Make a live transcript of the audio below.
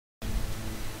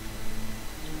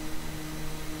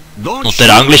No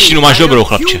teda angličtinu máš dobrou,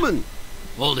 chlapče.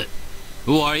 Hold it.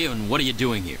 Who are you and what are you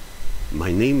doing here?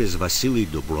 My name is Wasilij.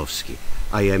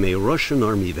 I am a Russian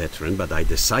army veteran, but I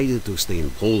decided to stay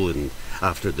in Poland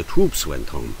after the troops went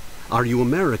home. Are you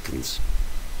Americans?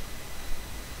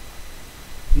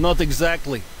 Not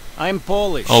exactly. I'm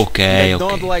Polish. Okay, I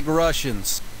don't like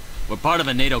Russians. We're part of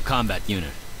a NATO combat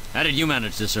unit. How did you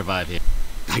manage to survive here?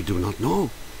 I do not know.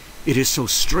 It is so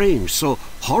strange, so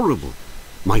horrible.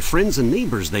 My friends and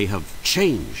neighbors, they have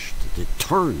changed, they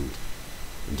turned.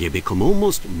 They become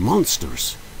almost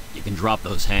monsters. You can drop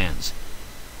those hands.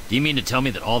 Do you mean to tell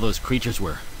me that all those creatures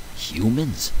were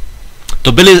humans?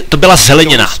 To byla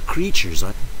zelenina. Those creatures,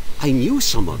 I knew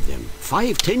some of them.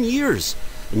 5-10 years.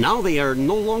 Now they are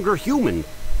no longer human.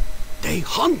 They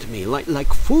hunt me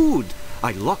like food.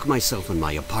 I lock myself in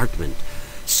my apartment.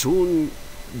 Soon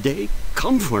they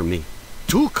come for me.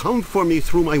 Two come for me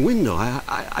through my window.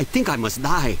 I think I must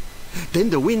die. Then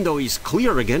the window is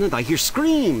clear again and I hear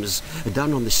screams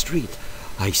down on the street.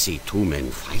 I see two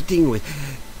men fighting with...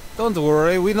 Don't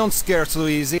worry, we don't scare so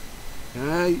easy.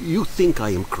 You think I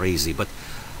am crazy, but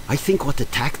I think what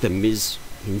attacked them is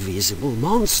invisible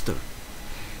monster.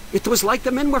 It was like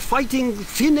the men were fighting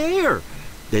thin air.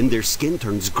 Then their skin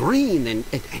turns green and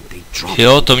they drop.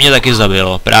 Jo, to mě taky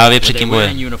zabilo, právě před tím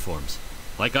bojem. Uniforms.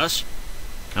 Like us?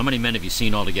 How many men have you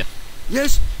seen altogether?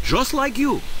 Yes, just like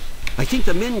you. I think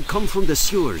the men come from the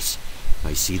sewers.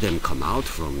 I see them come out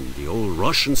from the old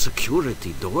Russian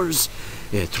security doors.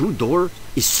 Through door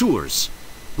is sewers.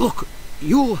 Look,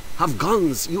 you have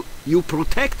guns. You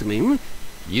protect me. Hmm?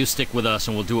 You stick with us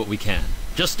and we'll do what we can.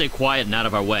 Just stay quiet and out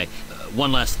of our way.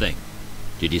 One last thing.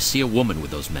 Did you see a woman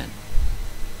with those men?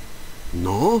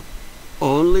 No,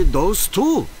 only those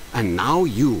two. And now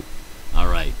you. All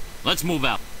right, let's move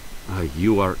out.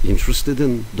 You are interested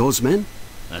in those men?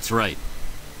 That's right.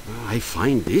 I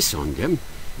find this on them.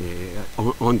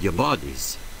 On your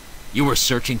bodies. You were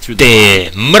searching through the...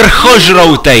 Ty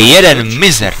mrchožroutej, jeden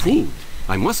mizerný. Food.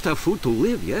 I must have food to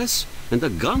live, yes? And a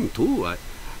gun too,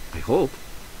 I hope.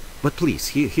 But please,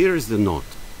 here is the note.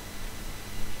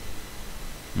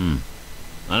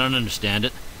 I don't understand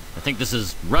it. I think this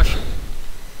is Russian.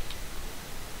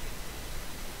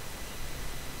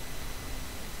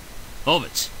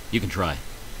 Ovitz, you can try.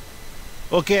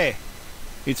 Okay.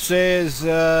 It says,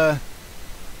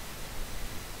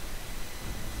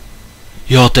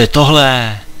 Jo, to je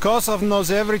tohle. Kosov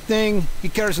knows everything. He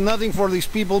cares nothing for these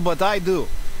people, but I do.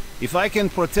 If I can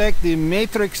protect the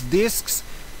Matrix discs,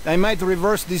 I might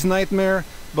reverse this nightmare,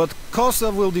 but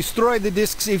Kosov will destroy the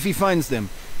discs if he finds them.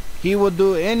 He would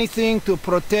do anything to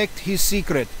protect his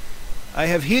secret. I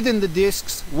have hidden the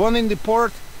discs, one in the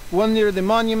port, one near the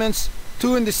monuments,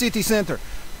 two in the city center.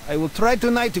 I will try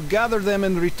tonight to gather them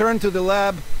and return to the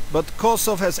lab, but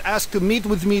Kosov has asked to meet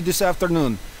with me this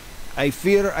afternoon. I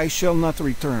fear I shall not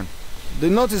return. The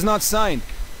note is not signed.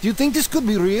 Do you think this could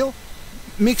be real?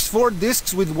 Mix 4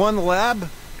 discs with one lab?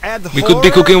 Add horror? We could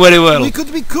be cooking very well. We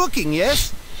could be cooking,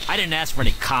 yes? I didn't ask for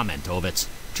any comment, Ovitz.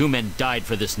 2 men died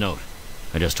for this note.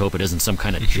 I just hope it isn't some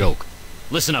kind of joke.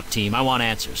 Listen up, team. I want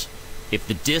answers. If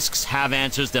the discs have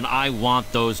answers, then I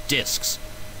want those discs.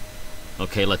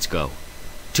 Okay, let's go.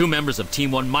 2 members of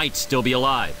Team 1 might still be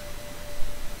alive.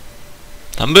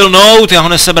 Tam byl note, já ho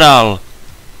nesebral.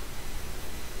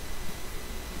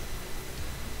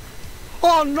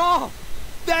 Oh no!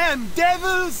 Damn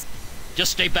devils!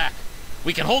 Just stay back.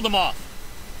 We can hold them off.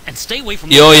 And stay away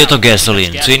from... Jo, je to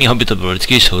gasolin. Co jiného by to bylo?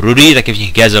 Vždycky jsou rudý, tak je v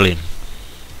nich gasolin.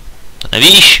 To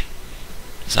nevíš?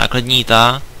 Základní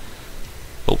ta...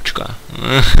 poučka.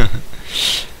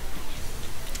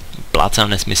 Plácám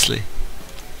nesmysly.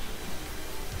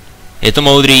 Je to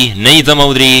moudrý, není to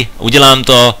moudrý, udělám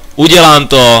to,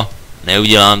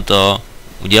 neudělám to,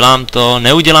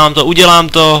 udělám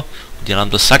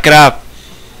to, sakra.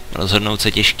 Rozhodnout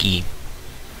se těžký.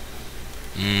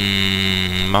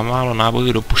 Mám málo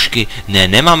nábojů do pušky. Ne,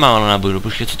 nemám málo nábojů do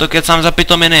pušky, co to kecám za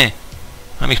pitominy?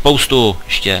 Mám jich spoustu,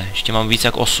 ještě mám víc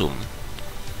jak 8.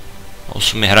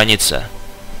 8 je hranice.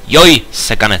 Joj,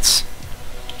 sekanec.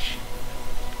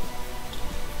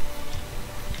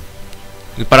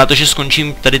 Vypadá to, že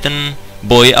skončím tady ten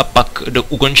boj a pak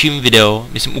ukončím video.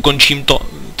 Myslím, ukončím to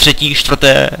 3., 4.,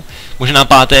 možná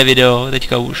 5. video,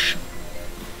 teďka už.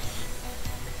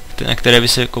 Na které vy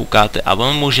se koukáte. A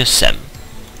on může sem.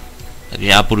 Takže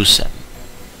já půjdu sem.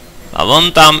 A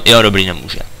on tam, jo, dobrý,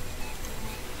 nemůže.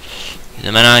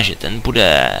 Znamená, že ten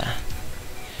bude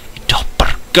do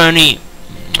prkeny.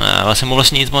 Já jsem mu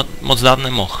vlastně nic moc dát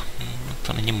nemohl.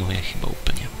 To není moje chyba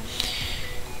úplně.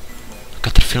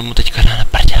 Katr filmu teďka dá na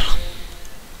prdel.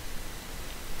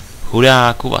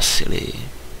 Chudáku Wasilij.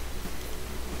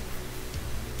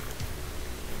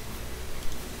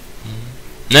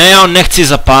 Ne, já ho nechci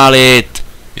zapálit.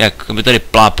 Jak by tady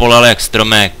plápolal jak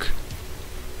stromek.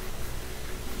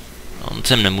 On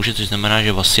sem nemůže, což znamená,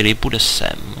 že Wasilij půjde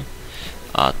sem.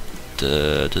 A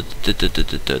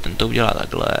ten to udělá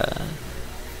takhle.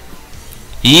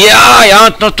 Já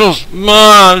na to...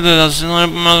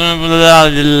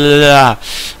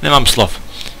 Nemám slov.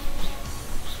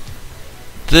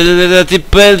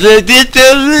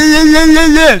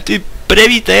 Ty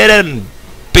prevíte jeden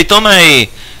pitomej.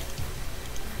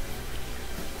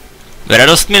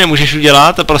 Radost mi nemůžeš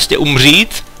udělat a prostě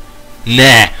umřít?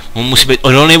 Ne, on musí být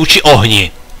odolný vůči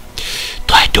ohni.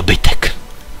 To je dobytek.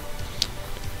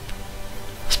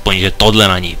 Aspoň, že tohle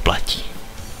na něj platí.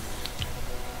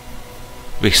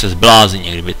 Bych se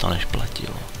zbláznil, kdyby to než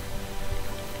platilo.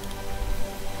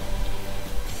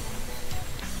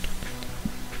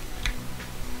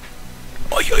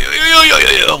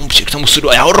 On přijde k tomu sudu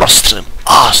a já ho rozstřelím.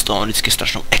 Z toho mám vždycky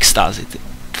strašnou extázi, ty.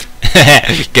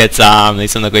 Kecám,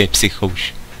 nejsem takový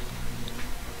psychouš.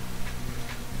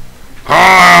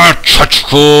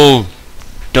 Čočku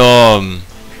do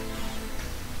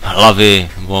hlavy,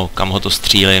 nebo kam ho to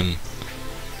střílím.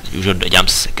 Už ho dělám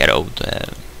s sekerou, to je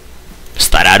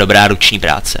stará dobrá ruční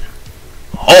práce.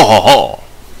 Ho.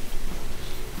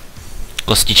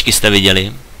 Kostičky jste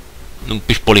viděli? No,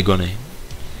 piš polygony.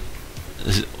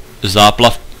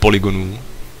 Záplav polygonů.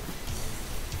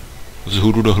 Z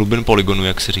hůru do hlubin polygonu,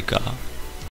 jak se říká.